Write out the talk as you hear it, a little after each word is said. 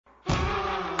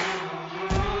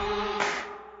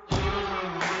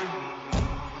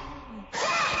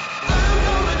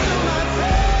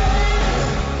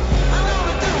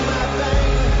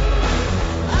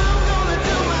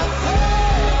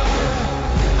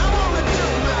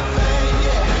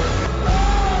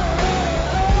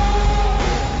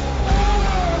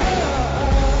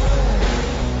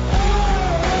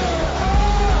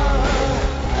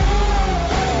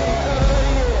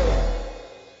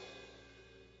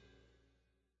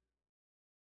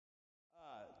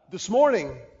This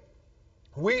morning,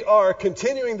 we are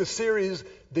continuing the series,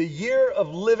 The Year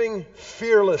of Living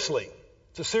Fearlessly.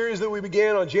 It's a series that we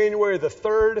began on January the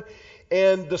 3rd.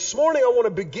 And this morning, I want to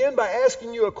begin by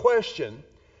asking you a question,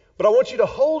 but I want you to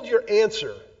hold your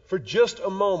answer for just a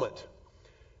moment.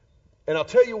 And I'll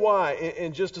tell you why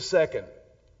in just a second.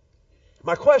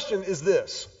 My question is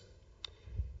this: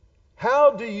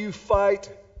 how do you fight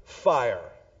fire?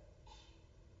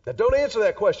 Now, don't answer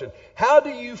that question. How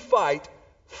do you fight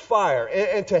fire?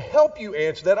 And to help you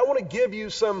answer that, I want to give you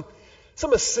some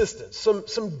assistance,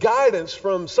 some guidance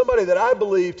from somebody that I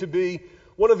believe to be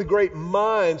one of the great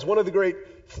minds, one of the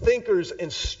great thinkers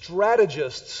and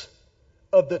strategists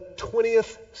of the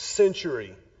 20th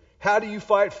century. How do you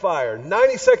fight fire?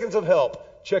 90 seconds of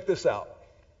help. Check this out.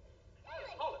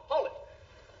 Hold it.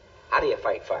 How do you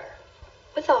fight fire?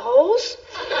 With a hose?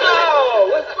 No,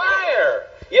 with fire.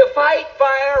 You fight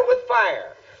fire with fire.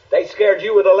 They scared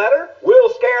you with a letter, we'll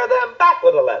scare them back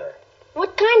with a letter.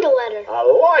 What kind of letter? A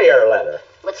lawyer letter.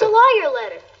 What's a lawyer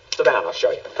letter? Sit down, I'll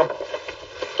show you. Come on.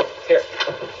 Here.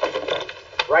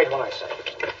 Right when I say.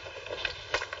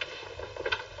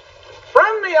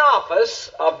 From the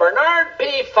office of Bernard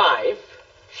P. Fife,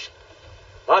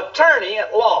 attorney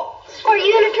at law. Are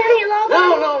you an attorney at law?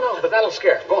 No, but that'll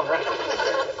scare him. Go on, right.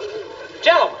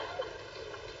 Gentlemen,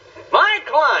 my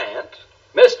client,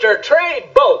 Mr. Trey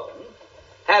Bowden,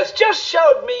 has just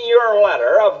showed me your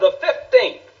letter of the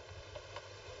 15th.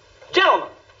 Gentlemen,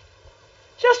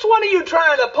 just what are you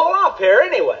trying to pull off here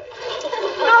anyway?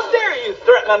 How dare you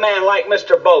threaten a man like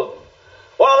Mr. Bowden?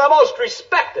 One of the most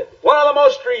respected, one of the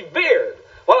most revered,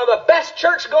 one of the best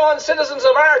church-going citizens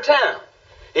of our town.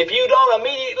 If you don't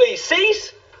immediately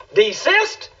cease,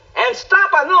 desist, and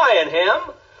stop annoying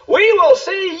him, we will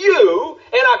see you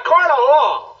in a court of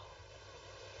law.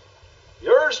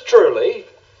 Yours truly,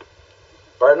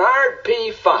 Bernard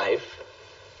P. Fife,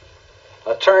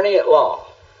 attorney at law.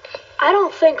 I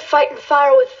don't think fighting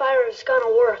fire with fire is gonna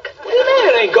work. What do you mean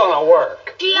it ain't gonna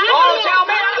work? Gee, Oh, tell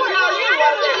me, I'll tell you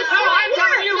what it is. No, I'm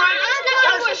telling you right now.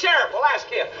 There's the sheriff. We'll ask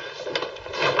him.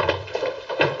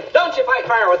 Don't you fight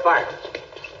fire with fire?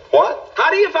 What? How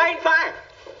do you fight fire?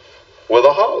 With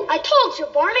a hose. I told you,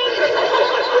 Barney.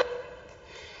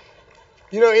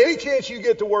 You know, any chance you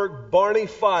get to work Barney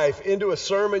Fife into a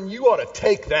sermon, you ought to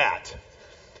take that.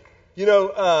 You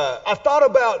know, I've thought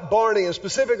about Barney and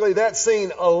specifically that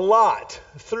scene a lot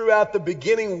throughout the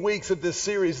beginning weeks of this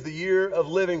series, The Year of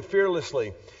Living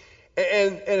Fearlessly.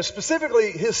 And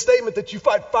specifically his statement that you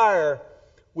fight fire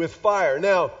with fire.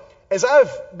 Now, as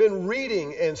I've been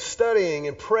reading and studying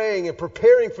and praying and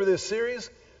preparing for this series,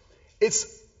 it's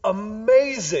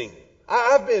amazing.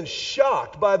 I've been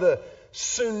shocked by the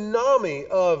tsunami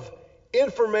of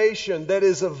information that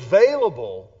is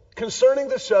available concerning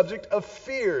the subject of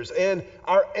fears and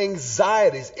our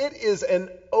anxieties. It is an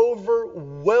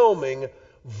overwhelming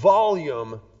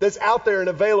volume that's out there and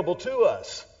available to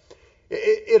us.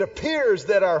 It appears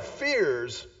that our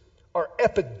fears are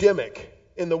epidemic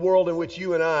in the world in which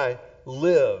you and I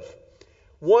live.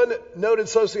 One noted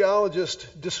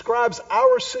sociologist describes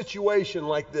our situation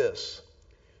like this.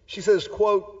 She says,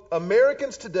 quote,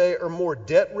 "Americans today are more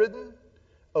debt-ridden,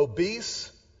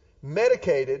 obese,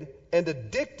 medicated, and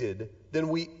addicted than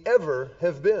we ever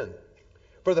have been.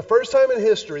 For the first time in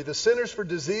history, the Centers for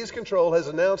Disease Control has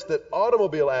announced that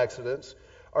automobile accidents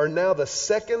are now the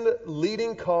second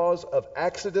leading cause of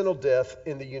accidental death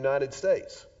in the United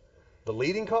States. The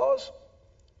leading cause?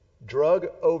 Drug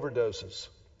overdoses.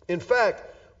 In fact,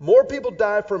 more people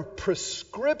die from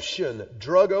prescription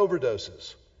drug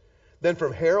overdoses than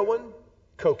from heroin,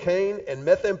 cocaine, and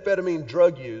methamphetamine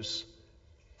drug use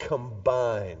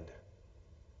combined."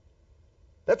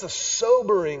 That's a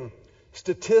sobering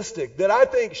statistic that I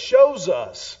think shows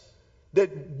us that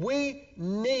we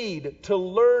need to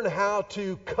learn how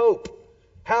to cope,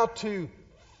 how to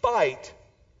fight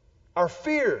our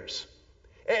fears.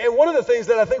 And one of the things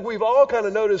that I think we've all kind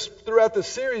of noticed throughout this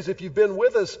series, if you've been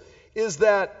with us, is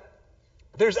that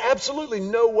there's absolutely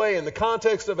no way in the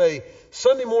context of a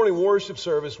Sunday morning worship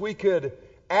service we could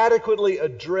adequately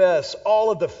address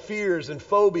all of the fears and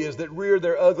phobias that rear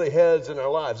their ugly heads in our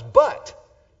lives. But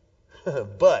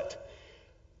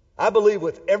I believe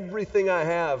with everything I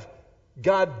have,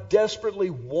 God desperately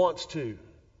wants to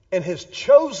and has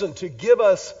chosen to give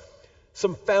us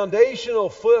some foundational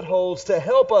footholds to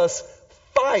help us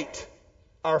fight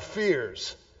our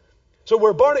fears. So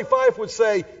where Barney Fife would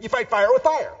say, you fight fire with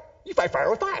fire. You fight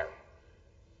fire with fire.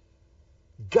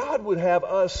 God would have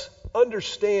us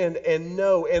understand and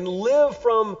know and live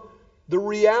from the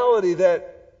reality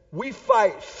that we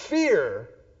fight fear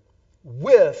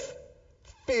with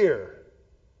fear.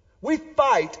 We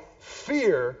fight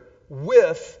fear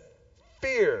with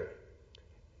fear.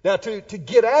 Now, to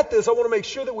get at this, I want to make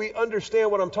sure that we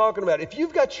understand what I'm talking about. If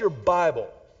you've got your Bible,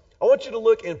 I want you to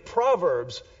look in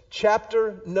Proverbs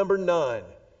chapter number 9.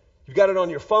 You've got it on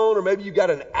your phone, or maybe you've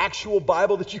got an actual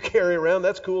Bible that you carry around.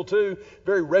 That's cool too.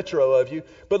 Very retro of you.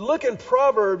 But look in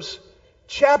Proverbs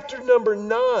chapter number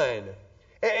 9.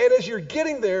 And as you're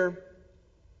getting there,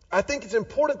 I think it's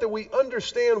important that we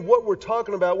understand what we're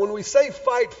talking about when we say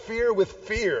fight fear with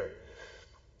fear.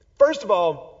 First of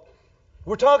all,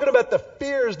 we're talking about the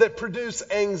fears that produce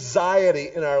anxiety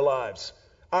in our lives.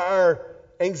 Our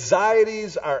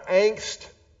anxieties, our angst,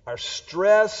 our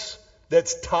stress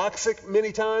that's toxic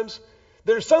many times.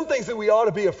 There's some things that we ought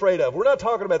to be afraid of. We're not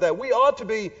talking about that. We ought to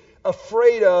be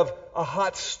afraid of a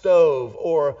hot stove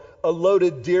or a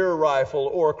loaded deer rifle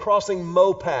or crossing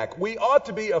Mopac. We ought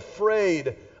to be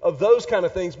afraid of those kind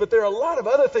of things. But there are a lot of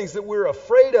other things that we're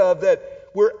afraid of, that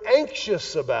we're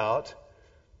anxious about,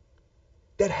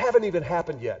 that haven't even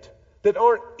happened yet, that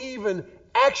aren't even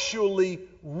actually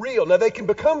real. Now, they can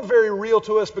become very real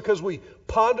to us because we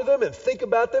ponder them and think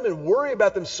about them and worry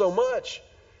about them so much.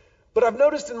 But I've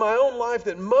noticed in my own life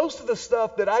that most of the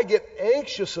stuff that I get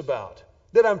anxious about,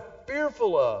 that I'm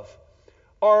fearful of,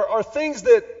 are things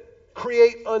that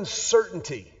create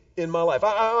uncertainty in my life.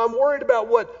 I'm worried about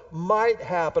what might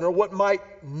happen or what might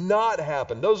not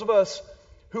happen. Those of us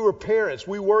who are parents,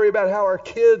 we worry about how our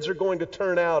kids are going to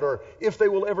turn out or if they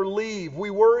will ever leave. We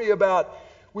worry about,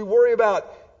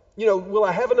 will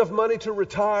I have enough money to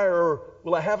retire, or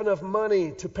will I have enough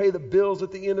money to pay the bills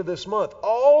at the end of this month?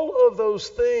 All of those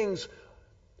things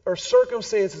are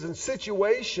circumstances and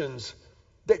situations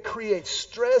that create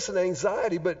stress and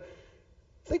anxiety. But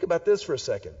think about this for a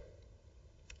second.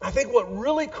 I think what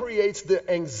really creates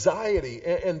the anxiety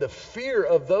and the fear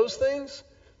of those things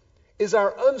is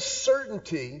our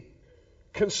uncertainty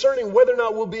concerning whether or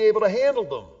not we'll be able to handle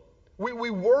them.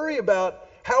 We worry about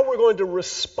how we're going to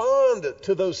respond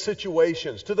to those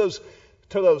situations, to those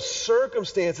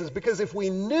circumstances, because if we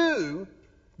knew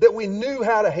that we knew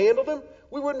how to handle them,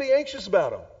 we wouldn't be anxious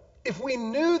about them. If we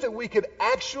knew that we could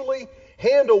actually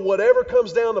handle whatever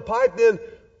comes down the pipe, then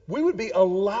we would be a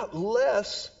lot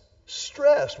less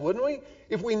stressed, wouldn't we?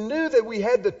 If we knew that we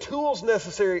had the tools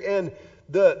necessary and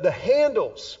the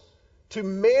handles to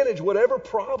manage whatever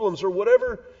problems or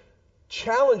whatever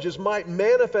challenges might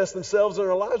manifest themselves in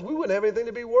our lives, we wouldn't have anything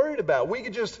to be worried about. We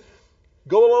could just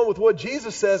go along with what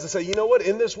Jesus says and say, you know what,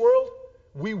 in this world,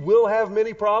 we will have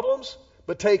many problems,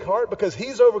 but take heart because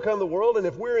He's overcome the world, and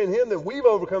if we're in Him, then we've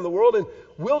overcome the world, and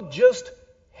we'll just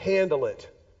handle it.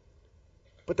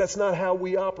 But that's not how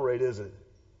we operate, is it?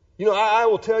 I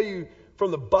will tell you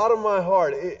from the bottom of my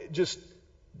heart, just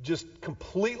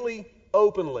completely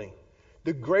openly,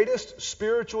 the greatest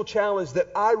spiritual challenge that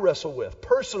I wrestle with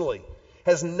personally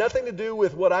has nothing to do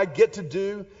with what I get to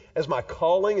do as my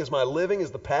calling, as my living, as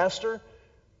the pastor.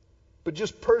 But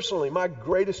just personally, my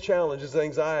greatest challenge is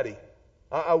anxiety.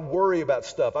 I worry about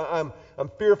stuff. I'm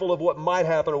fearful of what might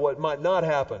happen or what might not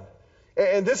happen.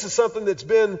 And this is something that's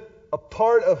been a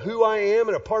part of who I am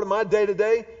and a part of my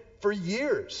day-to-day for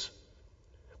years.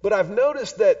 But I've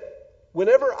noticed that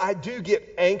whenever I do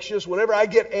get anxious, whenever I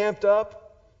get amped up,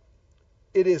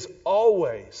 it is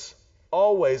always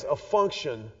a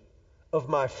function of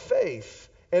my faith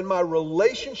and my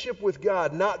relationship with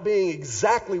God not being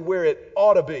exactly where it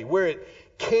ought to be, where it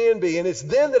can be. And it's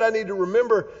then that I need to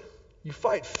remember, you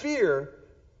fight fear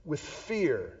with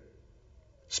fear.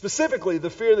 Specifically, the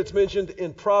fear that's mentioned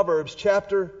in Proverbs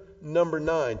chapter number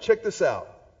 9. Check this out.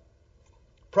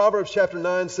 Proverbs chapter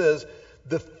 9 says,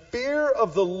 "The fear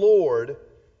of the Lord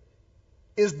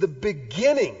is the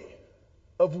beginning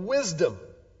of wisdom,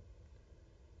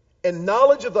 and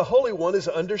knowledge of the Holy One is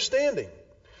understanding.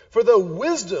 For through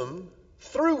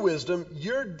wisdom,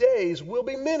 your days will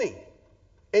be many,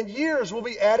 and years will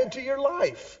be added to your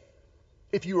life.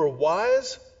 If you are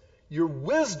wise, your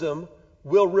wisdom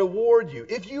will reward you.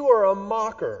 If you are a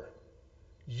mocker,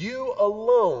 you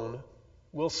alone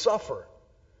will suffer."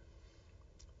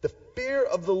 The fear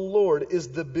of the Lord is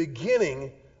the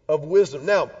beginning of wisdom.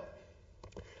 Now,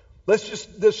 let's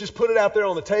just put it out there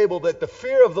on the table that the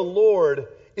fear of the Lord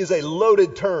is a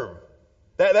loaded term.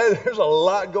 There's a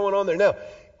lot going on there. Now,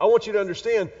 I want you to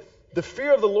understand, the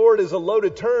fear of the Lord is a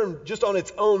loaded term just on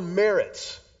its own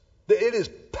merits. It is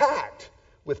packed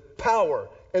with power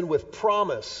and with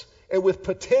promise and with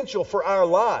potential for our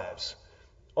lives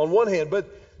on one hand. But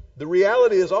the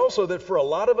reality is also that for a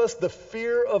lot of us, the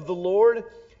fear of the Lord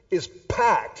is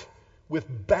packed with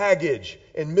baggage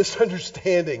and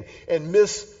misunderstanding and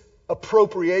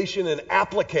appropriation and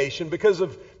application because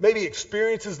of maybe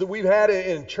experiences that we've had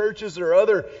in churches or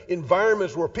other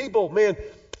environments where people, man,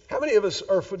 how many of us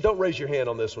are, don't raise your hand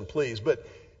on this one, please, but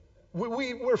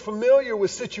we're familiar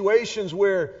with situations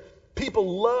where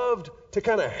people loved to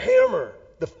kind of hammer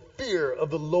the fear of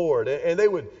the Lord, and they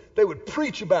would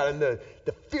preach about it, and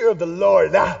the fear of the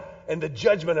Lord, and the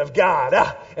judgment of God,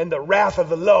 and the wrath of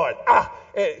the Lord,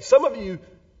 And some of you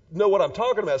know what I'm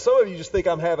talking about. Some of you just think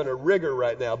I'm having a rigor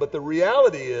right now, but the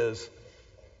reality is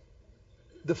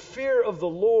the fear of the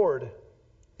Lord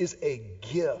is a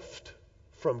gift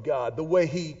from God, the way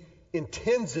He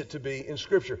intends it to be in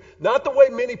Scripture. Not the way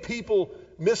many people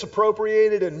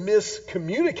misappropriate it and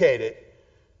miscommunicate it,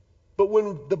 but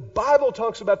when the Bible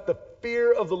talks about the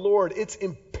fear of the Lord, it's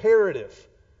imperative.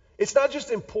 It's not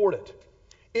just important.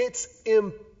 It's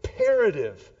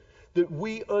imperative that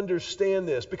we understand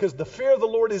this, because the fear of the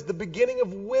Lord is the beginning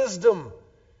of wisdom.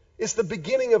 It's the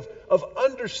beginning of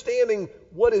understanding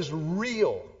what is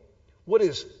real, what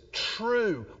is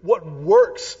true, what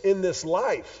works in this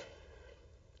life.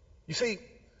 You see,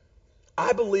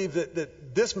 I believe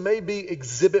that this may be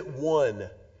exhibit one,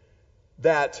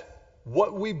 that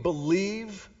what we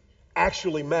believe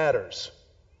actually matters.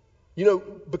 You know,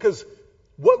 because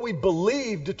what we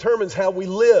believe determines how we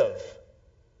live.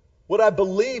 What I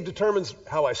believe determines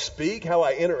how I speak, how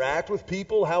I interact with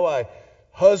people, how I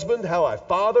husband, how I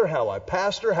father, how I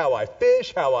pastor, how I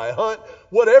fish, how I hunt,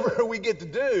 whatever we get to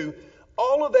do.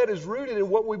 All of that is rooted in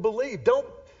what we believe.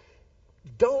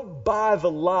 Don't buy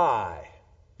the lie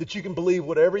that you can believe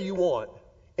whatever you want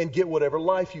and get whatever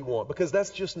life you want, because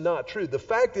that's just not true. The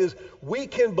fact is, we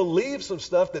can believe some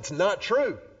stuff that's not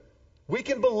true. We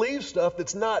can believe stuff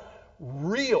that's not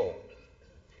real.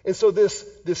 And so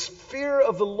this fear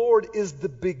of the Lord is the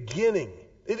beginning.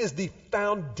 It is the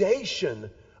foundation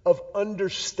of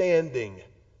understanding,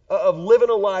 of living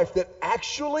a life that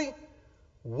actually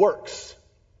works.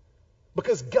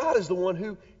 Because God is the one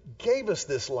who gave us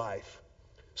this life.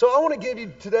 So I want to give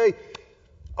you today,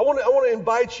 I want to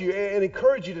invite you and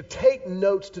encourage you to take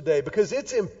notes today, because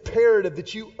it's imperative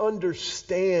that you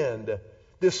understand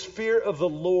this fear of the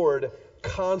Lord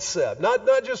concept. Not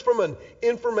just from an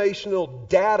informational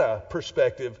data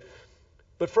perspective,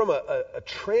 but from a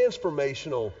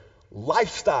transformational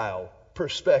lifestyle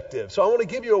perspective. So I want to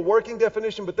give you a working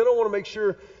definition, but then I want to make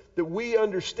sure that we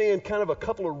understand kind of a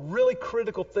couple of really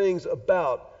critical things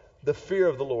about the fear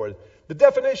of the Lord. The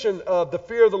definition of the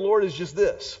fear of the Lord is just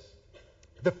this.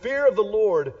 The fear of the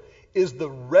Lord is the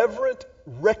reverent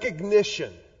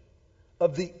recognition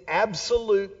of the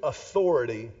absolute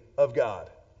authority of God.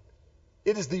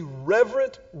 It is the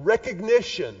reverent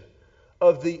recognition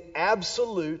of the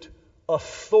absolute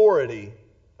authority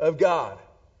of God.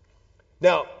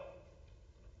 Now,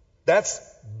 that's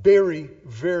very,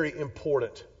 very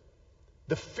important.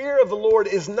 The fear of the Lord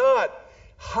is not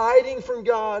hiding from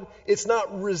God. It's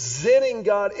not resenting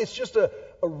God. It's just a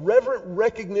reverent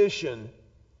recognition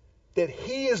that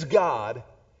He is God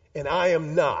and I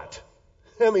am not.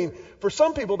 I mean, for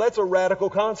some people, that's a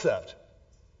radical concept.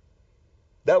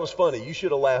 That was funny. You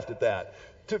should have laughed at that.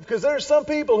 Because there are some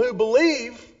people who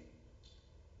believe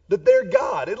that they're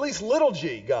God, at least little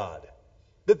g God.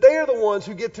 That they are the ones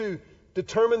who get to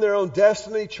determine their own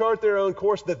destiny, chart their own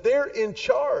course, that they're in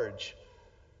charge.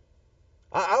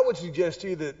 I would suggest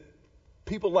to you that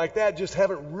people like that just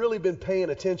haven't really been paying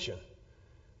attention.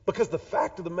 Because the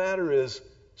fact of the matter is,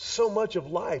 so much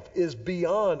of life is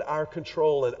beyond our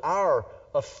control and our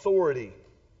authority.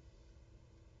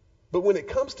 But when it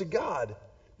comes to God,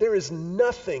 there is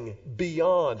nothing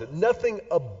beyond, nothing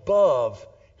above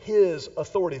His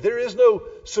authority. There is no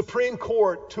Supreme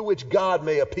Court to which God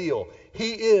may appeal.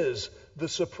 He is the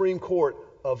Supreme Court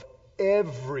of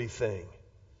everything.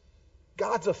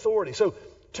 God's authority. So,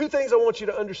 two things I want you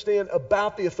to understand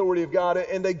about the authority of God,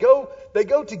 and they go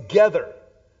together.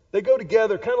 They go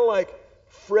together, kind of like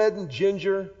Fred and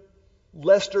Ginger,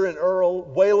 Lester and Earl,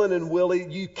 Waylon and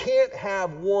Willie. You can't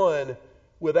have one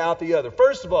without the other.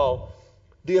 First of all,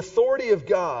 the authority of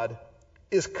God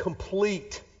is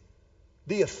complete.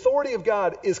 The authority of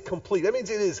God is complete. That means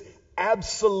it is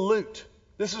absolute.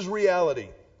 This is reality.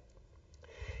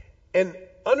 And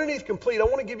underneath complete, I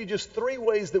want to give you just 3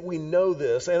 ways that we know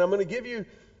this, and I'm going to give you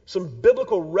some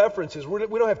biblical references. We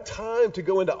don't have time to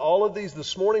go into all of these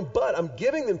this morning, but I'm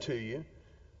giving them to you,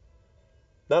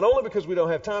 not only because we don't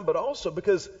have time, but also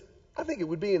because I think it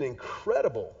would be an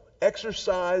incredible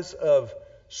exercise of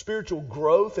spiritual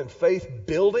growth and faith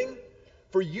building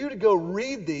for you to go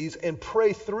read these and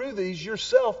pray through these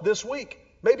yourself this week,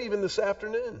 maybe even this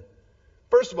afternoon.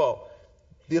 First of all,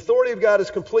 the authority of God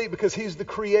is complete because He's the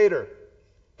creator.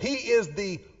 He is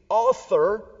the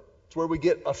author It's where we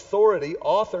get authority,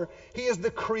 author. He is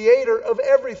the creator of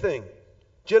everything.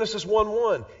 Genesis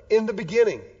 1:1, in the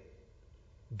beginning,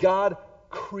 God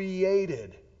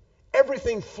created.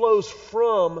 Everything flows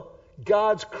from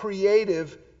God's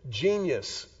creative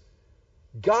genius.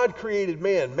 God created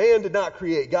man. Man did not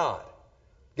create God.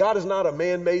 God is not a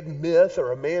man-made myth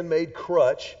or a man-made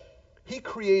crutch. He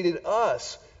created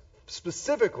us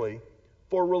specifically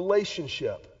for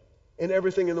relationship in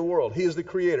everything in the world. He is the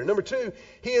creator. Number two,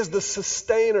 He is the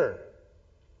sustainer.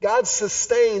 God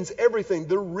sustains everything.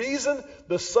 The reason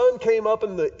the sun came up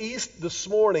in the east this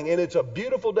morning and it's a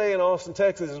beautiful day in Austin,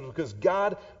 Texas is because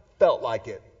God felt like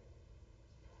it.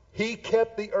 He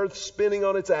kept the earth spinning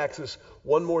on its axis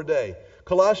one more day.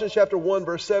 Colossians chapter 1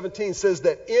 verse 17 says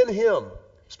that in Him,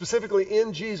 specifically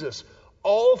in Jesus,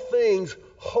 all things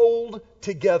hold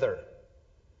together.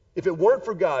 If it weren't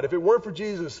for God, if it weren't for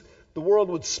Jesus, the world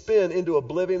would spin into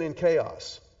oblivion and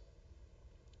chaos.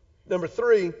 Number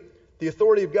three, the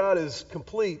authority of God is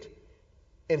complete,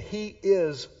 and He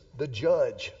is the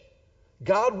judge.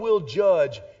 God will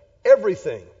judge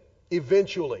everything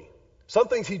eventually. Some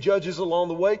things He judges along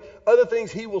the way. Other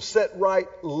things He will set right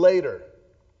later.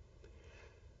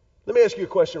 Let me ask you a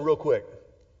question real quick.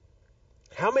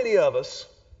 How many of us,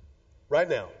 right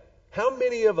now, how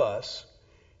many of us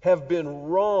have been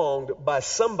wronged by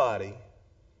somebody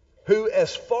who,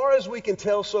 as far as we can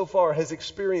tell so far, has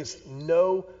experienced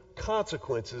no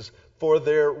consequences for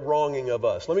their wronging of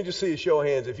us? Let me just see a show of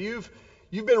hands. If you've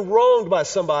been wronged by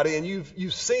somebody and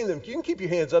you've seen them, you can keep your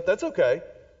hands up. That's okay.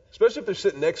 Especially if they're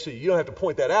sitting next to you. You don't have to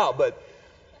point that out. But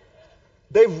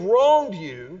they've wronged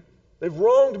you. They've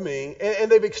wronged me.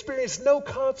 And they've experienced no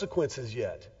consequences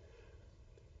yet.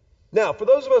 Now, for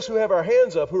those of us who have our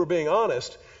hands up, who are being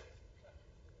honest,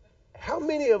 how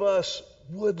many of us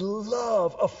would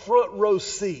love a front row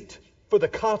seat for the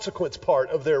consequence part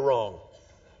of their wrong?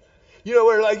 You know,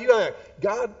 where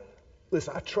God,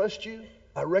 listen, I trust you.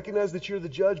 I recognize that you're the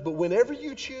judge, but whenever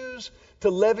you choose to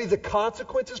levy the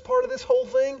consequences part of this whole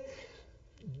thing,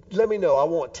 let me know. I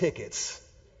want tickets.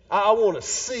 I want to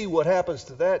see what happens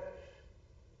to that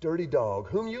dirty dog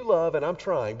whom you love, and I'm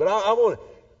trying, but I want to.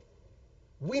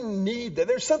 We need that.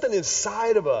 There's something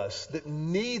inside of us that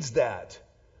needs that.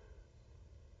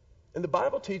 And the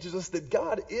Bible teaches us that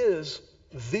God is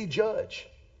the judge.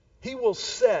 He will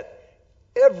set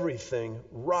everything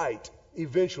right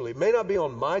eventually. It may not be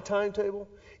on my timetable.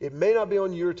 It may not be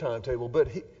on your timetable. But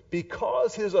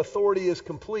because His authority is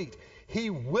complete,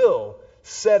 He will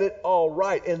set it all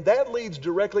right. And that leads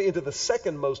directly into the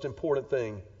second most important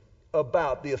thing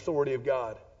about the authority of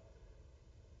God.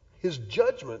 His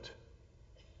judgment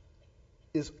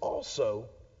is also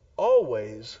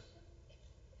always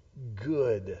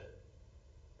good.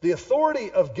 The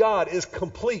authority of God is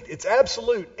complete. It's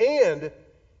absolute. And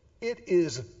it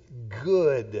is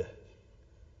good.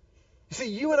 You see,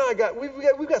 you and I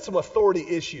we've got some authority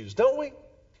issues, don't we?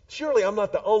 Surely I'm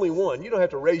not the only one. You don't have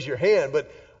to raise your hand, but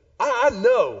I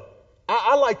know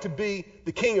I like to be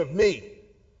the king of me.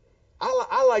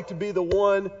 I like to be the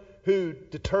one who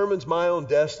determines my own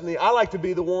destiny. I like to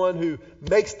be the one who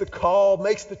makes the call,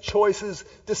 makes the choices,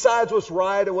 decides what's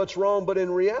right and what's wrong. But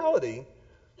in reality,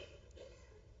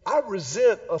 I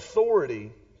resent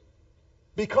authority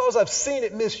because I've seen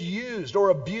it misused or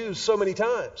abused so many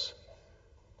times.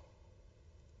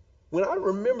 When I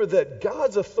remember that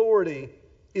God's authority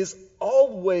is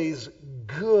always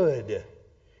good,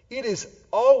 it is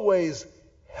always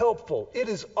helpful, it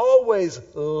is always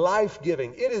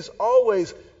life-giving, it is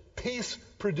always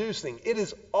peace-producing, it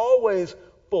is always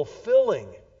fulfilling,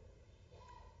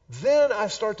 then I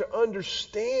start to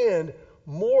understand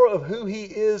more of who He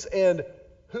is and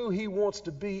who He wants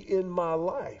to be in my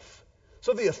life.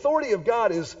 So the authority of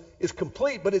God is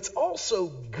complete, but it's also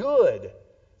good.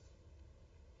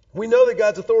 We know that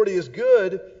God's authority is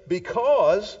good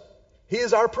because He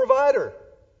is our provider.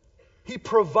 He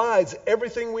provides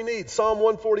everything we need. Psalm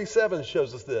 147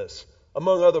 shows us this,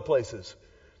 among other places.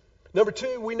 Number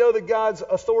two, we know that God's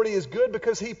authority is good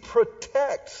because He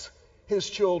protects His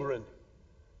children.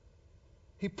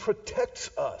 He protects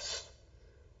us.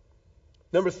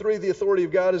 Number three, the authority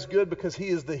of God is good because He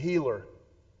is the healer.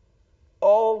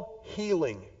 All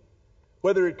healing,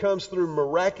 whether it comes through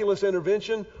miraculous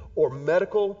intervention or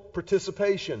medical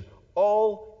participation,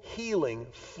 all healing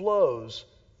flows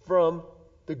from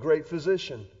the great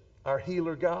physician, our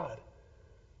healer God.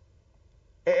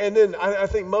 And then I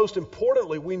think most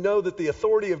importantly, we know that the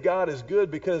authority of God is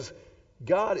good because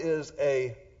God is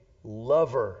a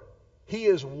lover. He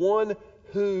is one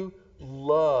who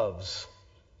loves.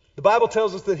 The Bible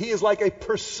tells us that He is like a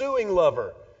pursuing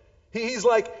lover. He's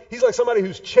like somebody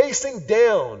who's chasing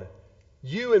down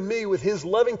you and me with his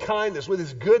loving kindness, with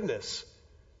his goodness.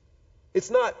 It's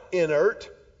not inert.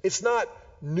 It's not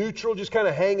neutral, just kind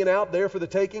of hanging out there for the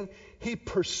taking. He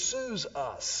pursues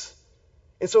us.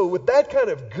 And so with that kind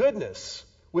of goodness,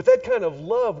 with that kind of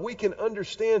love, we can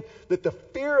understand that the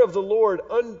fear of the Lord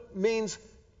means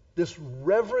this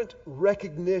reverent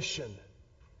recognition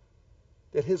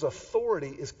that his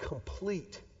authority is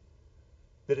complete,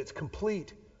 that it's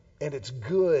complete and it's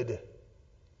good.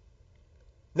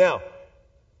 Now,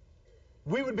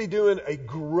 we would be doing a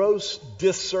gross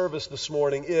disservice this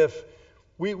morning if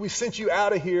we sent you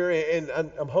out of here, and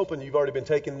I'm hoping you've already been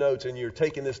taking notes and you're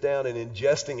taking this down and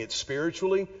ingesting it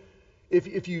spiritually.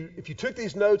 If you took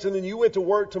these notes and then you went to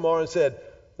work tomorrow and said,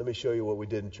 let me show you what we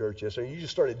did in church yesterday, and you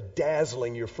just started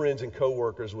dazzling your friends and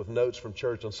coworkers with notes from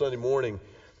church on Sunday morning,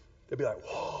 they'd be like,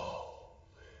 whoa.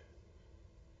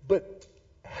 But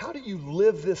how do you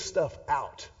live this stuff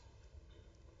out?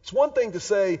 It's one thing to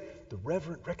say the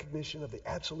reverent recognition of the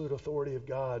absolute authority of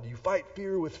God. You fight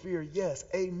fear with fear. Yes,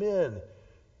 amen.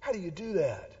 How do you do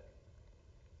that?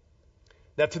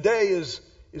 Now today is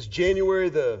January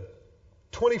the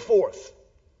 24th,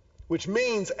 which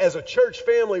means as a church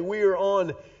family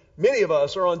many of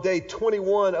us are on day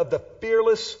 21 of the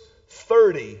Fearless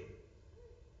 30,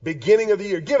 beginning of the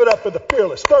year. Give it up for the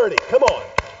Fearless 30. Come on.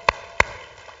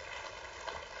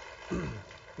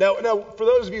 Now, for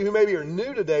those of you who maybe are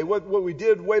new today, what we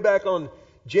did way back on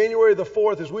January the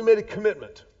 4th is we made a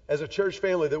commitment as a church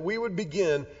family that we would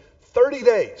begin 30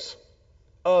 days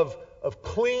of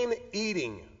clean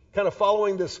eating, kind of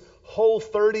following this Whole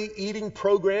 30 eating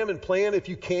program and plan if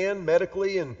you can,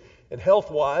 medically and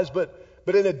health-wise. But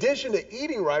in addition to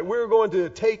eating right, we're going to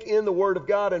take in the Word of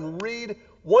God and read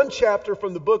one chapter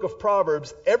from the book of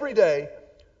Proverbs every day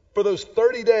for those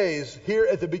 30 days here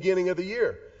at the beginning of the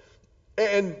year.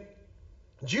 And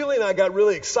Julie and I got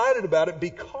really excited about it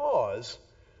because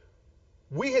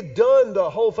we had done the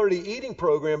Whole 30 eating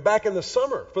program back in the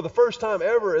summer for the first time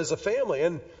ever as a family.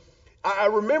 And I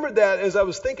remembered that as I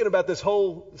was thinking about this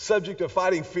whole subject of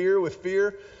fighting fear with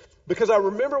fear, because I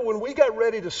remember when we got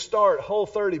ready to start Whole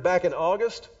 30 back in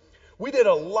August, we did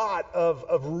a lot of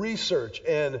research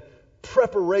and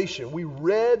preparation. We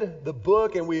read the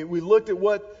book and we looked at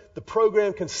what the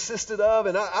program consisted of.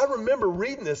 And I remember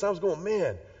reading this. I was going,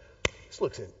 man, this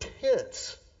looks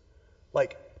intense.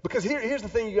 Because here's the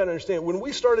thing you got to understand. When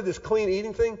we started this clean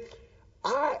eating thing,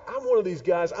 I'm one of these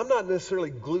guys. I'm not necessarily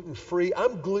gluten-free.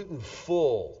 I'm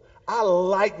gluten-full. I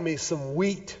like me some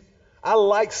wheat. I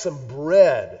like some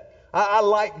bread. I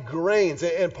like grains.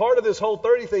 And part of this Whole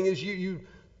 30 thing is you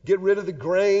get rid of the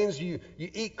grains. You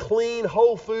eat clean,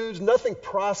 whole foods, nothing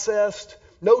processed,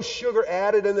 no sugar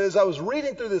added. And as I was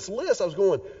reading through this list, I was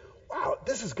going, wow,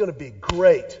 this is going to be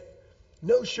great.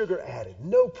 No sugar added,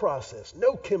 no processed,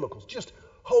 no chemicals, just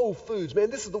whole foods. Man,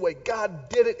 this is the way God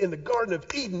did it in the Garden of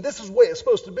Eden. This is the way it's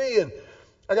supposed to be. And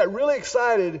I got really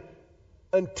excited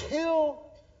until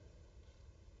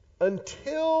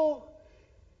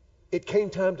it came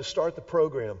time to start the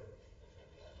program.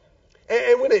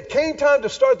 And when it came time to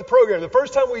start the program, the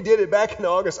first time we did it back in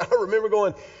August, I remember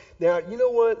going, now, you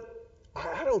know what?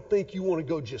 I don't think you want to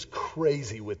go just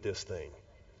crazy with this thing.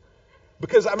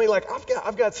 Because,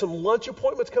 I've got some lunch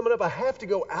appointments coming up. I have to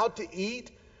go out to eat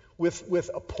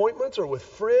with appointments or with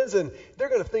friends, and they're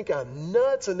going to think I'm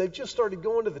nuts, and they've just started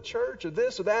going to the church or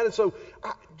this or that. And so,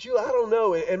 Julie, I don't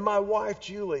know. And my wife,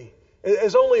 Julie,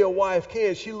 as only a wife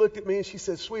can, she looked at me and she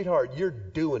said, sweetheart, you're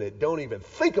doing it. Don't even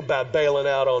think about bailing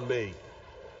out on me.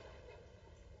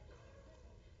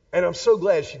 And I'm so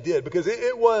glad she did, because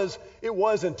it was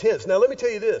intense. Now, let me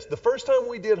tell you this. The first time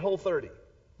we did Whole 30,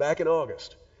 back in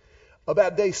August,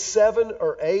 about day 7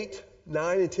 or 8,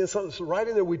 9 and 10, something, so right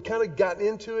in there, we'd kind of gotten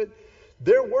into it.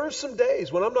 There were some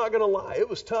days when, I'm not going to lie, it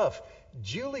was tough.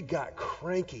 Julie got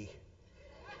cranky.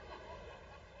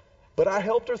 But I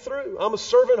helped her through. I'm a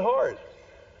servant heart.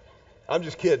 I'm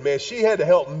just kidding, man. She had to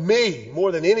help me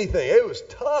more than anything. It was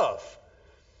tough.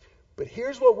 But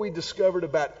here's what we discovered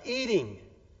about eating.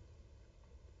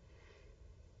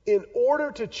 In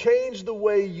order to change the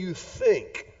way you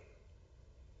think,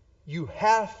 you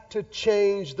have to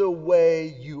change the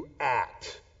way you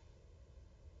act.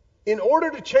 In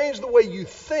order to change the way you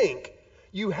think,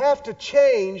 you have to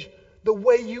change the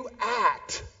way you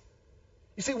act.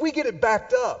 You see, we get it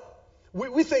backed up.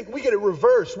 We think we get it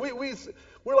reversed.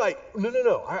 We're like,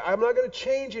 no. I'm not going to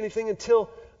change anything until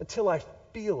I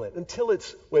feel it. Until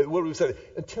it's, what do we say?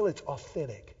 Until it's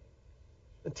authentic.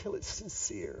 Until it's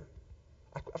sincere.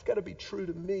 I've got to be true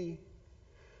to me.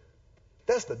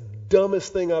 That's the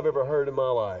dumbest thing I've ever heard in my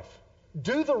life.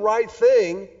 Do the right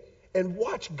thing and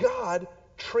watch God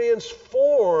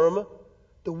transform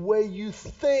the way you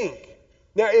think.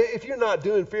 Now, if you're not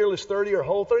doing Fearless 30 or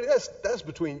Whole 30,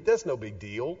 that's no big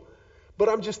deal. But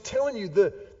I'm just telling you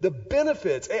the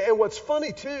benefits. And what's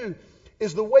funny, too,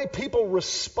 is the way people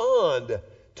respond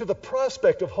to the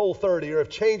prospect of Whole 30 or of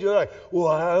changing their life. Well,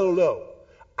 I don't know.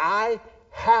 I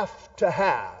have to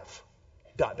have ...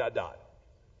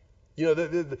 You know,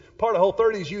 the part of Whole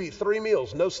 30 is you eat 3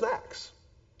 meals, no snacks.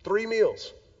 3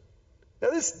 meals. Now,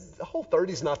 Whole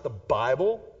 30 is not the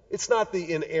Bible. It's not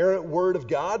the inerrant Word of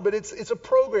God, but it's a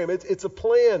program. It's a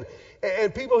plan.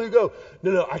 And people who go,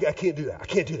 no, I can't do that. I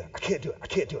can't do that. I can't do it. I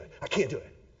can't do it. I can't do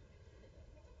it.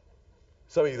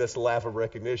 Some of you, that's the laugh of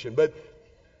recognition, but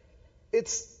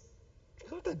it's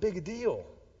not that big a deal.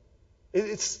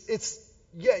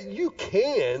 Yeah, you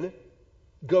can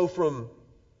go from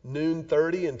noon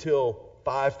 30 until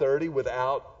 5:30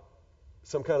 without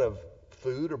some kind of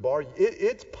food or bar.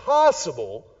 It's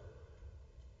possible,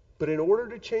 but in order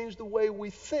to change the way we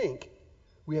think,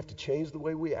 we have to change the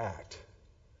way we act.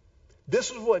 This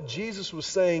is what Jesus was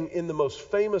saying in the most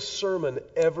famous sermon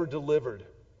ever delivered.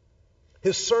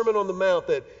 His Sermon on the Mount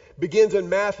that begins in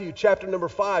Matthew chapter number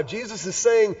 5. Jesus is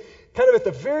saying, kind of at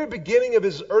the very beginning of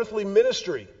his earthly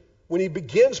ministry, when he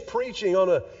begins preaching on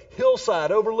a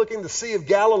hillside overlooking the Sea of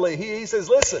Galilee, he says,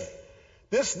 listen,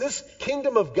 this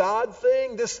kingdom of God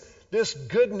thing, this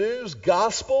good news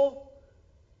gospel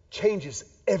changes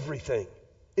everything.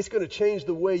 It's going to change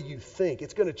the way you think.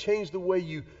 It's going to change the way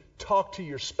you talk to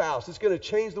your spouse. It's going to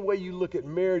change the way you look at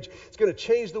marriage. It's going to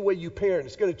change the way you parent.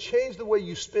 It's going to change the way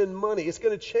you spend money. It's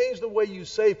going to change the way you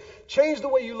save. Change the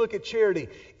way you look at charity.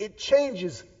 It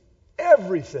changes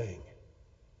everything.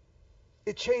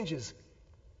 It changes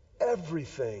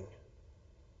everything.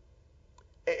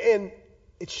 And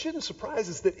it shouldn't surprise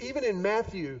us that even in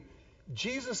Matthew,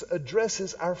 Jesus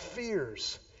addresses our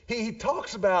fears. He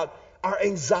talks about our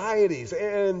anxieties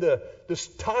and this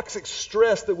toxic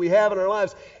stress that we have in our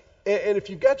lives. And if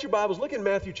you've got your Bibles, look in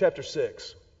Matthew chapter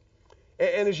 6.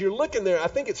 And as you're looking there, I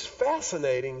think it's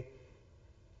fascinating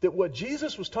that what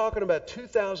Jesus was talking about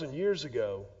 2,000 years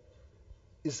ago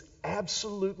is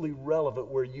absolutely relevant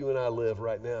where you and I live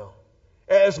right now.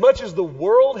 As much as the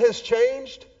world has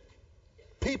changed,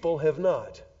 people have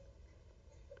not.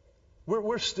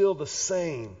 We're still the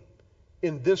same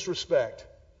in this respect.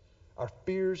 Our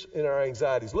fears and our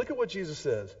anxieties. Look at what Jesus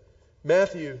says.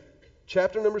 Matthew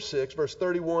chapter number 6, verse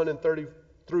 31 and 30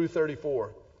 through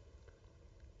 34.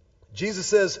 Jesus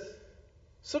says,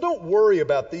 so don't worry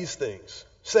about these things,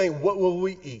 saying, what will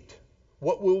we eat?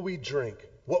 What will we drink?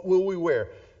 What will we wear?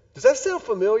 Does that sound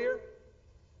familiar?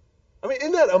 I mean,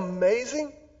 isn't that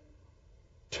amazing?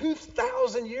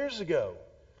 2,000 years ago.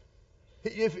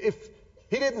 If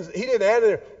he didn't add in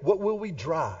there, what will we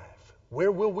drive?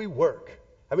 Where will we work?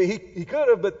 I mean, he could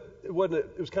have, but it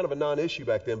was kind of a non-issue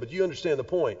back then, but you understand the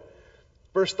point.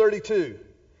 Verse 32,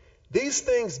 these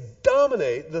things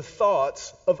dominate the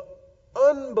thoughts of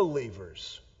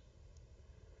unbelievers.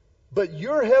 But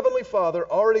your heavenly Father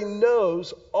already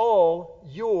knows all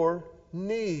your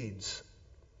needs.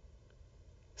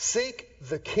 Seek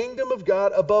the kingdom of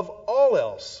God above all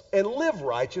else and live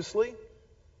righteously,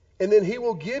 and then he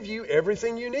will give you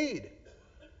everything you need.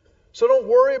 So don't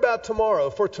worry about tomorrow,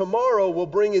 for tomorrow will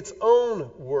bring its own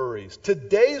worries.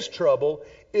 Today's trouble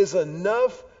is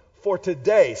enough for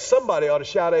today. Somebody ought to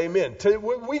shout amen.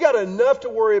 We got enough to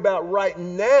worry about right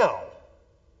now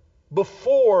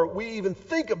before we even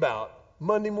think about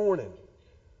Monday morning.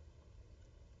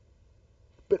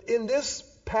 But in this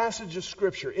passage of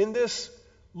Scripture, in this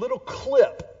little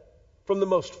clip from the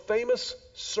most famous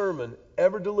sermon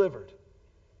ever delivered,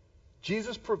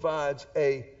 Jesus provides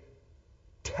a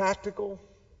tactical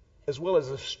as well as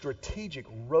a strategic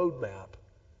roadmap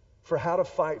for how to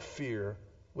fight fear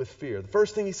with fear. The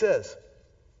first thing he says,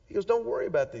 he goes, don't worry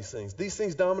about these things. These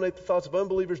things dominate the thoughts of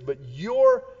unbelievers, but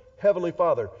your heavenly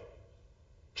Father,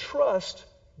 trust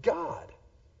God.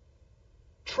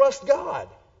 Trust God.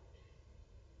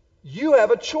 You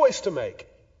have a choice to make.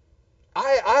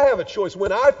 I have a choice.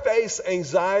 When I face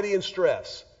anxiety and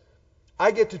stress,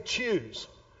 I get to choose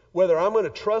whether I'm going to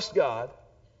trust God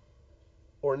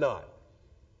or not.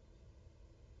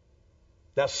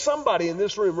 Now, somebody in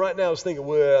this room right now is thinking,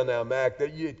 well, now, Mac,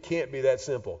 it can't be that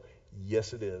simple.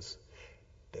 Yes, it is.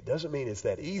 That doesn't mean it's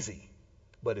that easy,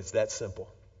 but it's that simple.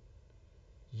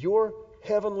 Your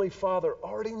heavenly Father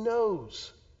already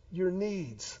knows your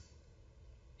needs.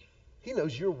 He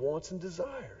knows your wants and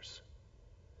desires.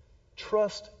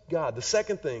 Trust God. The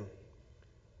second thing,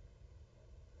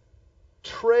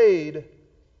 trade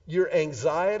your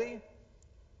anxiety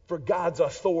for God's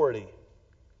authority.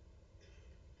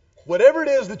 Whatever it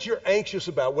is that you're anxious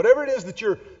about, whatever it is that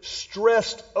you're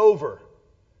stressed over,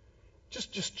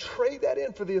 Just trade that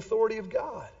in for the authority of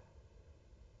God.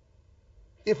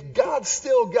 If God's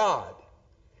still God,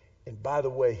 and by the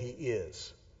way, He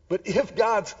is, but if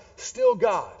God's still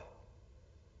God,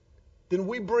 then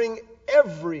we bring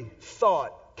every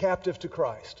thought captive to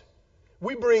Christ.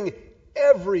 We bring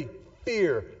every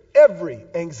fear, every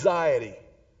anxiety,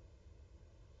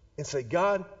 and say,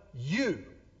 God, you,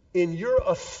 in your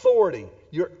authority,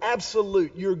 your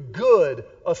absolute, your good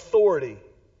authority,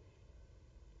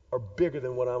 are bigger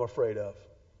than what I'm afraid of.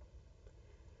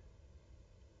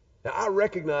 Now, I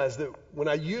recognize that when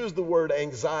I use the word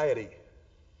anxiety,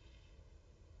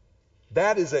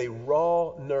 that is a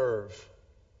raw nerve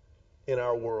in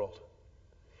our world.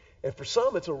 And for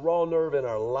some, it's a raw nerve in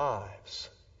our lives.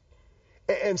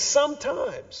 And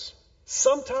sometimes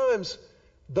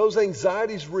those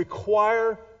anxieties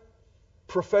require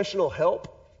professional help.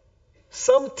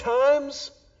 Sometimes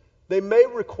they may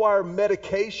require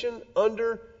medication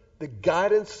under the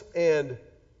guidance and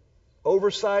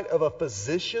oversight of a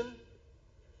physician.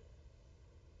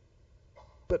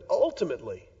 But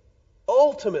ultimately,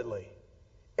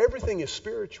 everything is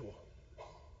spiritual.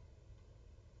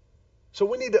 So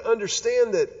we need to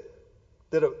understand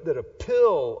that a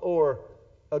pill or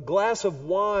a glass of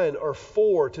wine or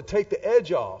 4 to take the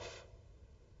edge off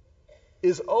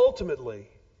is ultimately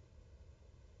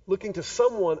looking to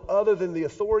someone other than the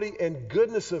authority and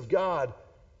goodness of God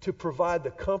to provide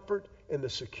the comfort and the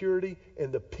security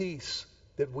and the peace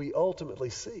that we ultimately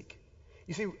seek.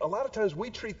 You see, a lot of times we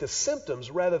treat the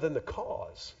symptoms rather than the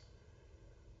cause.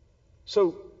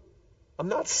 So I'm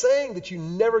not saying that you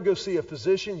never go see a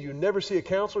physician, you never see a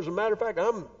counselor. As a matter of fact,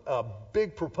 I'm a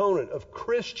big proponent of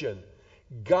Christian,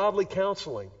 godly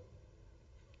counseling.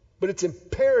 But it's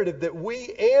imperative that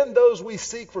we and those we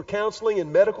seek for counseling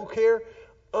and medical care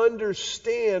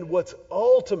understand what's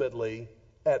ultimately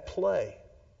at play.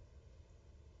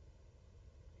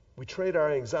 We trade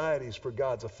our anxieties for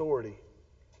God's authority.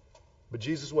 But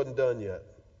Jesus wasn't done yet.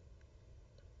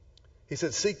 He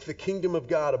said, seek the kingdom of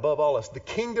God above all else. The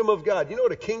kingdom of God. You know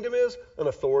what a kingdom is? An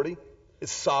authority.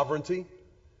 It's sovereignty.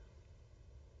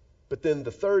 But then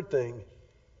the third thing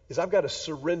is I've got to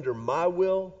surrender my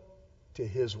will to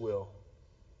His will.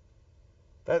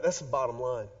 That's the bottom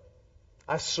line.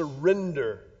 I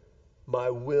surrender my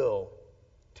will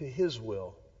to His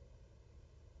will.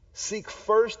 Seek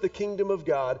first the kingdom of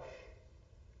God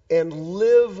and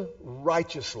live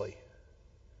righteously.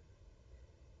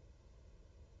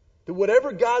 That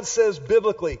whatever God says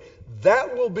biblically,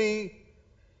 that will be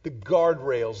the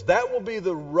guardrails. That will be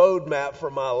the roadmap for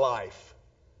my life.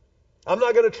 I'm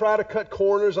not going to try to cut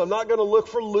corners. I'm not going to look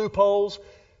for loopholes.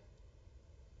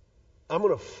 I'm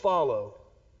going to follow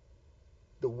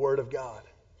the Word of God.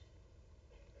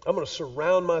 I'm going to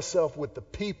surround myself with the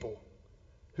people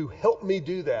who help me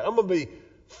do that. I'm going to be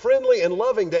friendly and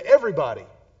loving to everybody.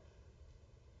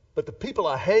 But the people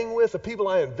I hang with, the people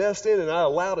I invest in and I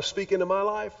allow to speak into my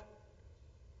life,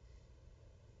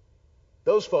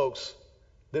 those folks,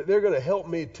 they're going to help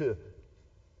me to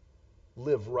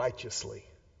live righteously,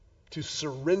 to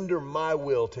surrender my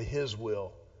will to His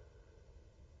will.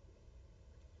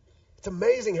 It's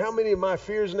amazing how many of my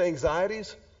fears and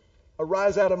anxieties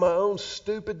arise out of my own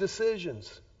stupid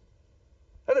decisions.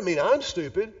 That doesn't mean I'm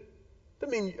stupid. I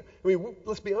mean,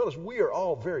 let's be honest, we are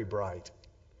all very bright.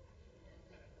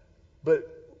 But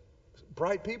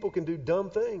bright people can do dumb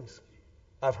things,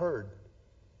 I've heard.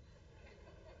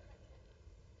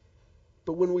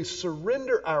 But when we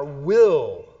surrender our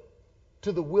will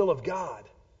to the will of God,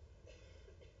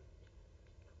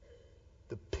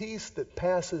 the peace that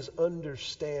passes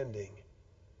understanding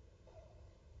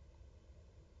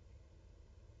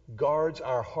guards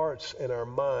our hearts and our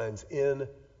minds in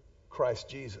Christ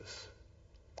Jesus.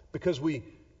 Because we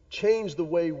change the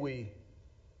way we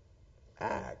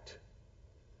act,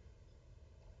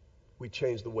 we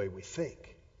change the way we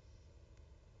think.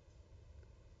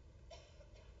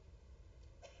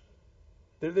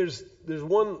 There's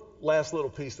one last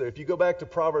little piece there. If you go back to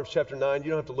Proverbs chapter 9, you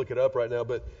don't have to look it up right now,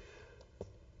 but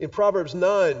in Proverbs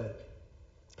 9, it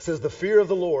says, the fear of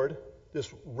the Lord,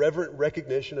 this reverent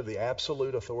recognition of the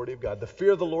absolute authority of God, the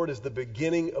fear of the Lord is the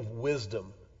beginning of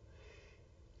wisdom.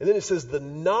 And then it says, the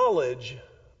knowledge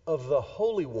of the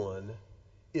Holy One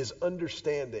is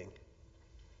understanding.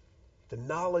 The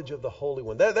knowledge of the Holy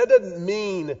One. That doesn't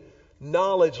mean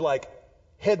knowledge like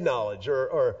head knowledge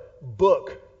or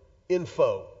book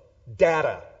info,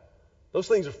 data. Those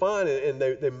things are fine and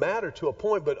they matter to a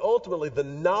point, but ultimately the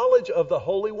knowledge of the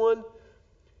Holy One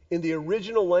in the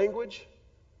original language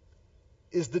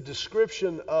is the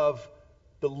description of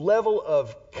the level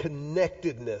of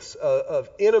connectedness, of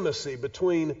intimacy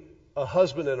between a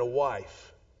husband and a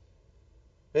wife.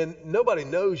 And nobody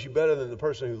knows you better than the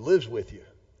person who lives with you.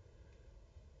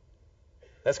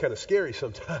 That's kind of scary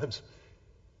sometimes.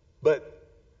 But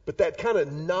that kind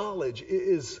of knowledge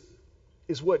is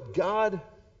what God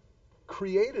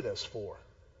created us for.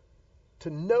 To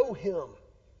know Him.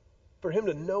 For Him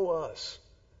to know us.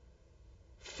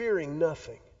 Fearing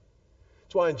nothing.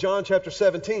 That's why in John chapter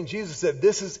 17, Jesus said,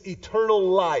 this is eternal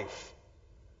life.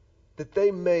 That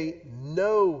they may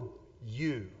know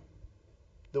you,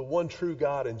 the one true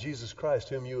God, and Jesus Christ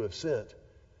whom you have sent.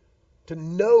 To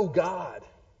know God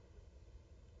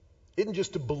isn't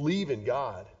just to believe in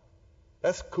God.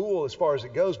 That's cool as far as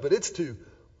it goes, but it's to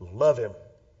love Him.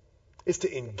 It's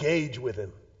to engage with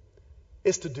Him.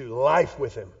 It's to do life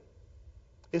with Him.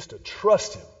 It's to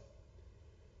trust Him.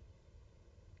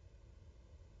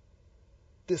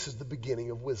 This is the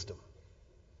beginning of wisdom.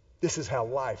 This is how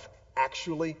life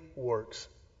actually works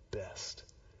best.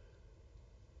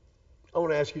 I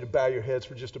want to ask you to bow your heads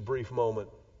for just a brief moment.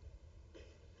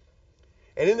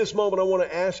 And in this moment, I want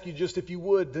to ask you, just if you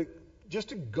would, just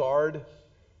to guard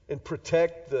and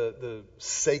protect the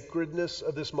sacredness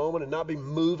of this moment and not be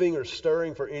moving or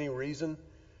stirring for any reason.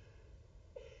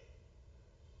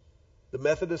 The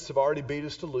Methodists have already beat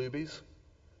us to Luby's.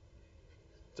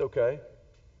 It's okay.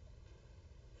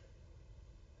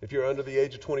 If you're under the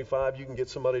age of 25, you can get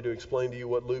somebody to explain to you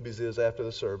what Luby's is after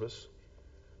the service.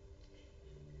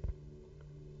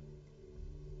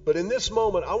 But in this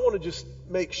moment, I want to just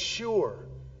make sure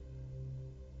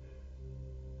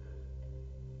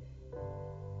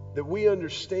that we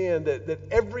understand that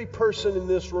every person in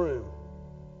this room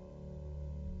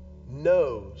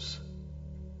knows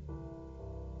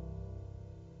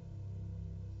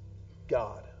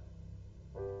God.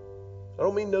 I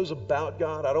don't mean knows about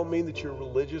God. I don't mean that you're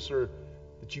religious or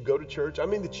that you go to church. I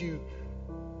mean that you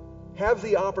have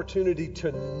the opportunity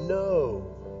to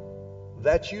know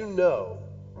that you know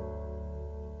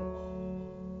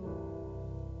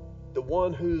the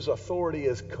one whose authority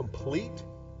is complete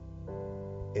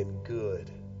and good.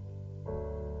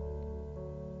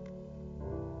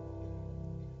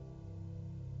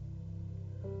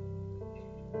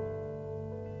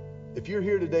 If you're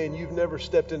here today and you've never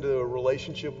stepped into a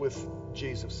relationship with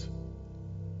Jesus,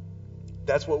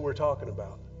 that's what we're talking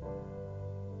about.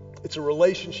 It's a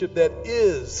relationship that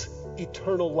is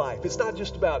eternal life. It's not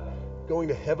just about going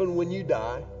to heaven when you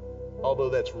die, although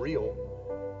that's real.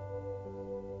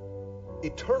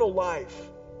 Eternal life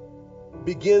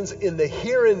begins in the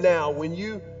here and now when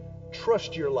you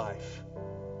trust your life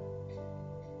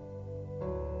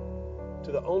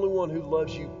to the only one who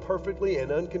loves you perfectly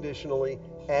and unconditionally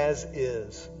as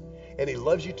is. And He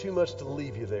loves you too much to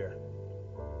leave you there.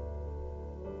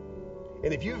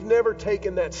 And if you've never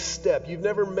taken that step, you've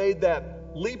never made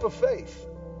that leap of faith,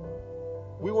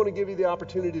 we want to give you the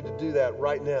opportunity to do that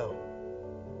right now.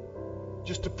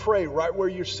 Just to pray right where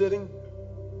you're sitting,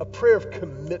 a prayer of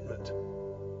commitment,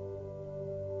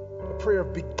 a prayer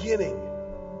of beginning.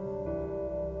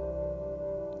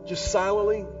 Just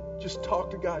silently, just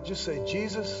talk to God. Just say,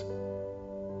 Jesus,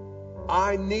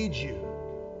 I need you.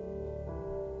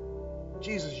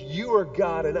 Jesus, you are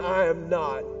God and I am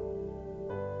not.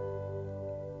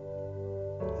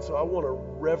 And so I want to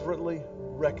reverently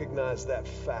recognize that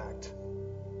fact.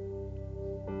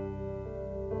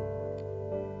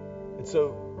 And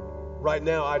so right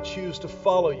now I choose to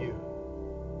follow you.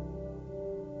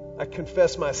 I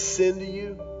confess my sin to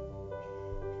you.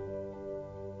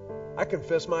 I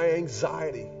confess my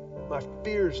anxiety, my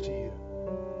fears to you.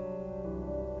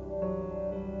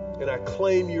 And I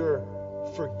claim your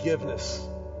forgiveness,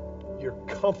 your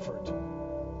comfort,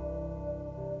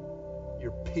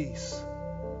 your peace.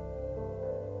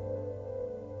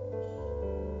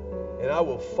 And I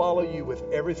will follow you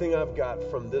with everything I've got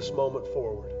from this moment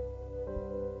forward.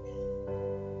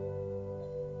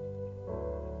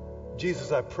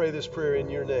 Jesus, I pray this prayer in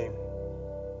your name.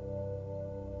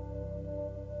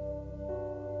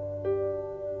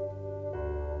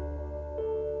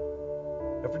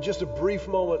 And for just a brief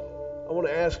moment, I want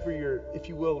to ask for your, if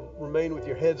you will, remain with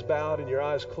your heads bowed and your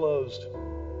eyes closed.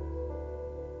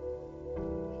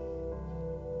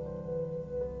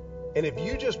 And if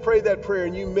you just prayed that prayer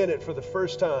and you meant it for the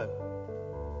first time,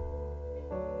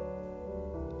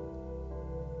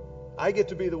 I get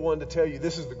to be the one to tell you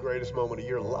this is the greatest moment of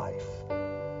your life.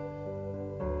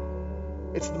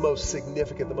 It's the most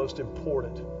significant, the most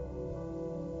important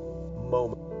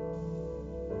moment.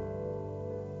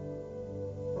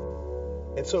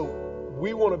 And so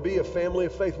we want to be a family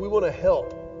of faith. We want to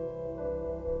help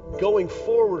going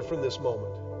forward from this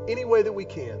moment any way that we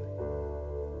can.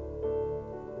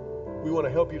 We want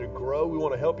to help you to grow. We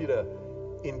want to help you to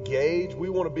engage. We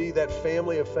want to be that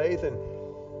family of faith. And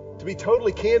To be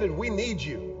totally candid, we need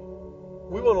you.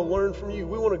 We want to learn from you.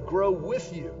 We want to grow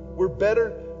with you. We're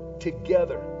better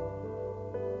together.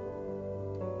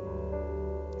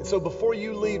 And so before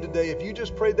you leave today, if you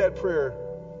just prayed that prayer,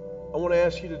 I want to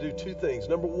ask you to do two things.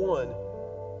 Number one,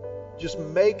 just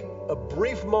make a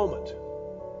brief moment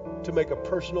to make a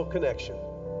personal connection.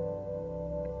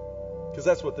 Because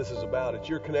that's what this is about. It's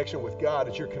your connection with God.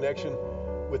 It's your connection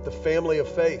with the family of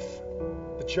faith,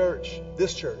 the church,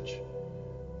 this church.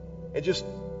 And just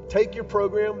take your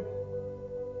program.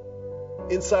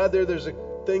 Inside there's a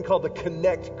thing called the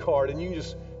Connect card, and you can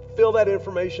just fill that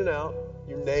information out,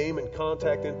 your name and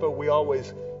contact info. We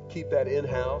always keep that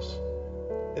in-house.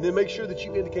 And then make sure that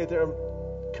you indicate there, I'm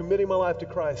committing my life to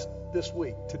Christ this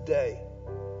week, today.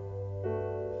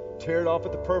 Tear it off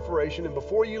at the perforation, and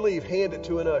before you leave, hand it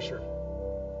to an usher.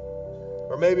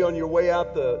 Or maybe on your way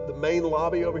out the main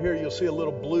lobby over here, you'll see a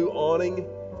little blue awning.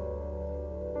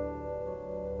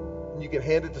 And you can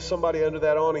hand it to somebody under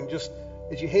that awning. Just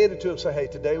as you hand it to them, say, hey,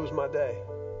 today was my day.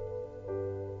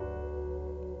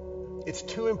 It's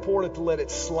too important to let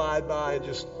it slide by and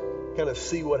just kind of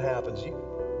see what happens. You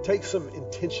take some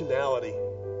intentionality,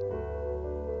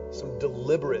 some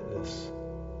deliberateness.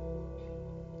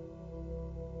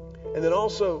 And then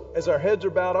also, as our heads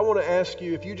are bowed, I want to ask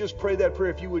you, if you just prayed that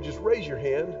prayer, if you would just raise your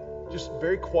hand, just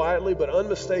very quietly but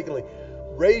unmistakably,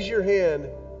 raise your hand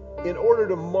in order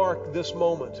to mark this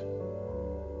moment.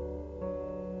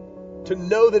 To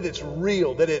know that it's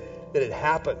real, that it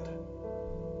happened.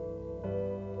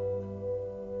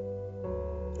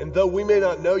 And though we may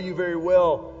not know you very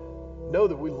well, know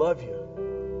that we love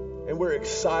you. And we're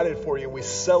excited for you, and we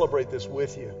celebrate this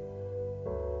with you.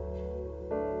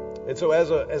 And so as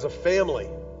a family,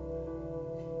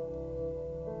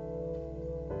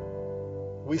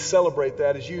 we celebrate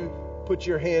that. As you put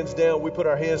your hands down, we put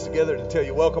our hands together to tell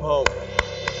you, welcome home.